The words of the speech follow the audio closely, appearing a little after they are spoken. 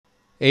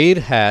Air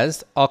has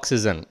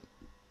oxygen.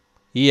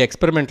 ఈ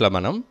ఎక్స్పెరిమెంట్లో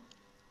మనం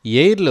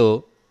ఎయిర్లో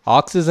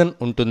oxygen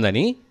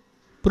ఉంటుందని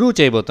ప్రూవ్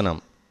చేయబోతున్నాం.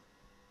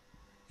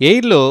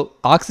 ఎయిర్లో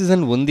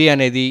ఆక్సిజన్ ఉంది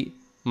అనేది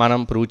మనం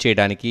ప్రూవ్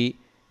చేయడానికి,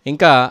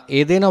 ఇంకా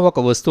ఏదైనా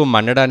ఒక వస్తువు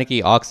మండడానికి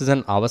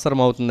ఆక్సిజన్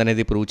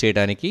అవసరమవుతుందనేది ప్రూవ్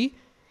చేయడానికి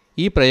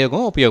ఈ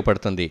ప్రయోగం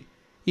ఉపయోగపడుతుంది.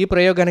 ఈ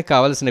ప్రయోగానికి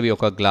కావలసినవి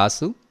ఒక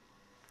గ్లాసు,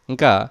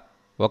 ఇంకా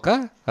ఒక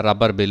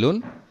రబ్బర్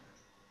బెలూన్,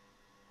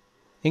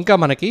 ఇంకా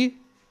మనకి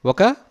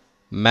ఒక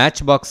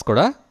మ్యాచ్ బాక్స్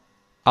కూడా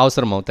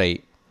అవసరమవుతాయి.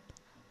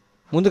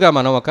 ముందుగా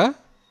మనం ఒక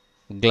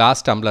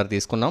గ్లాస్ టంబ్లర్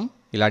తీసుకున్నాం.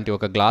 ఇలాంటి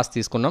ఒక గ్లాస్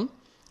తీసుకున్నాం.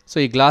 సో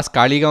ఈ గ్లాస్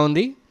ఖాళీగా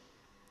ఉంది.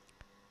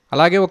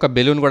 అలాగే ఒక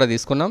బెలూన్ కూడా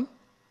తీసుకున్నాం.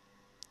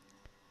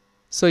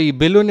 సో ఈ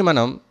బెలూన్ని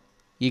మనం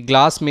ఈ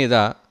గ్లాస్ మీద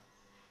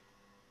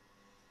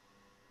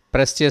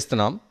ప్రెస్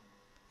చేస్తున్నాం.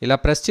 ఇలా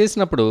ప్రెస్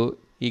చేసినప్పుడు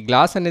ఈ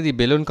గ్లాస్ అనేది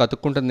బెలూన్కి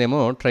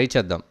అతుక్కుంటుందేమో ట్రై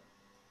చేద్దాం.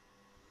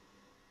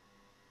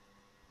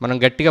 మనం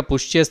గట్టిగా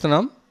పుష్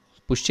చేస్తున్నాం.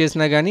 పుష్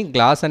చేసినా కానీ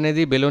గ్లాస్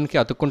అనేది బెలూన్కి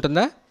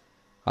అతుక్కుంటుందా?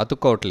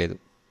 అతుక్కోవట్లేదు.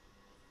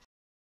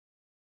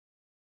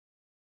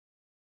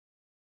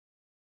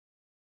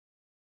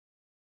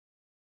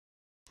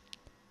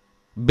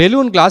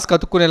 బెలూన్ గ్లాస్కి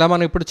అతుక్కునేలా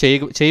మనం ఇప్పుడు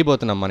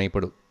చేయబోతున్నాం. మనం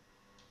ఇప్పుడు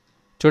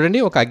చూడండి,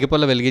 ఒక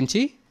అగ్గిపుల్ల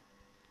వెలిగించి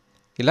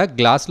ఇలా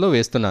గ్లాస్లో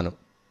వేస్తున్నాను.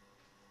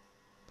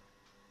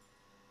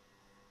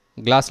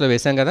 గ్లాస్లో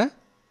వేసాం కదా.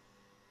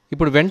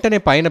 ఇప్పుడు వెంటనే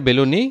పైన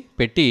బెలూన్ని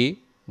పెట్టి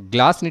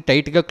గ్లాస్ని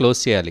టైట్గా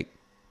క్లోజ్ చేయాలి.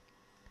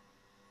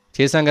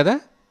 చేసాం కదా.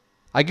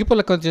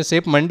 అగ్గిపుల్ల కొంచెం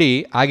సేపు మండి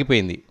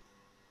ఆగిపోయింది.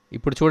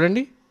 ఇప్పుడు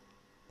చూడండి,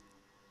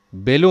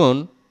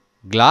 బెలూన్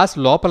గ్లాస్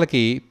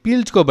లోపలికి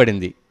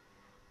పీల్చుకోబడింది.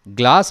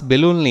 గ్లాస్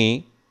బెలూన్ని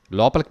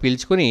లోపలికి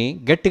పీల్చుకొని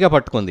గట్టిగా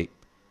పట్టుకుంది.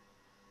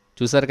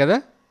 చూసారు కదా,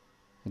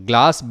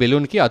 గ్లాస్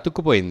బెలూన్కి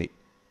అతుక్కుపోయింది.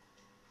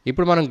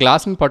 ఇప్పుడు మనం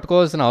గ్లాస్ని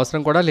పట్టుకోవాల్సిన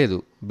అవసరం కూడా లేదు.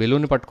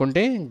 బెలూన్ని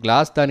పట్టుకుంటే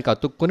గ్లాస్ దానికి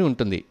అతుక్కుని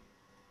ఉంటుంది.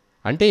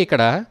 అంటే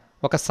ఇక్కడ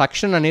ఒక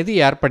సక్షన్ అనేది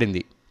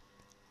ఏర్పడింది.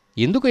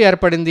 ఎందుకు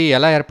ఏర్పడింది,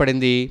 ఎలా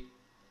ఏర్పడింది?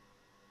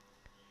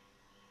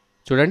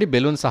 చూడండి,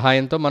 బెలూన్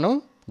సహాయంతో మనం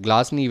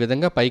గ్లాస్ని ఈ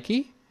విధంగా పైకి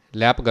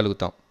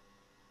లేపగలుగుతాం.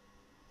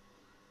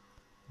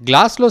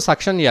 గ్లాస్లో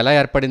సక్షన్ ఎలా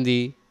ఏర్పడింది?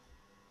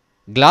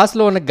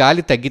 గ్లాస్లో ఉన్న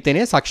గాలి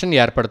తగ్గితేనే సక్షన్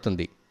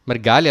ఏర్పడుతుంది. మరి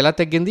గాలి ఎలా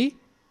తగ్గింది?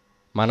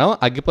 మనం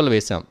అగ్గిపుల్ల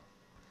వేసాం.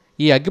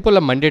 ఈ అగ్గిపుల్ల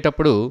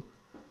మండేటప్పుడు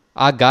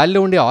ఆ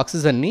గాలిలో ఉండే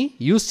ఆక్సిజన్ని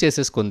యూజ్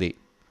చేసేసుకుంది.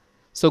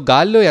 సో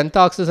గాలిలో ఎంత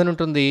ఆక్సిజన్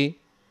ఉంటుంది?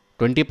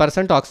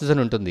 20%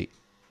 ఆక్సిజన్ ఉంటుంది.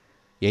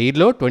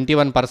 ఎయిర్లో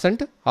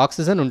 21%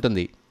 ఆక్సిజన్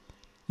ఉంటుంది.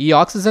 ఈ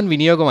ఆక్సిజన్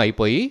వినియోగం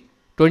అయిపోయి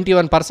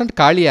 21%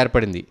 ఖాళీ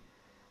ఏర్పడింది.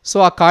 సో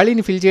ఆ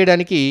ఖాళీని ఫిల్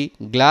చేయడానికి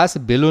గ్లాస్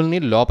బెలూన్ని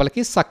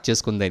లోపలికి సక్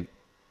చేసుకుంది.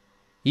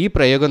 ఈ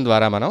ప్రయోగం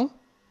ద్వారా మనం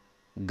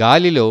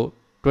గాలిలో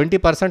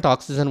 20%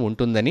 ఆక్సిజన్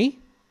ఉంటుందని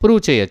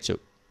ప్రూవ్ చేయొచ్చు.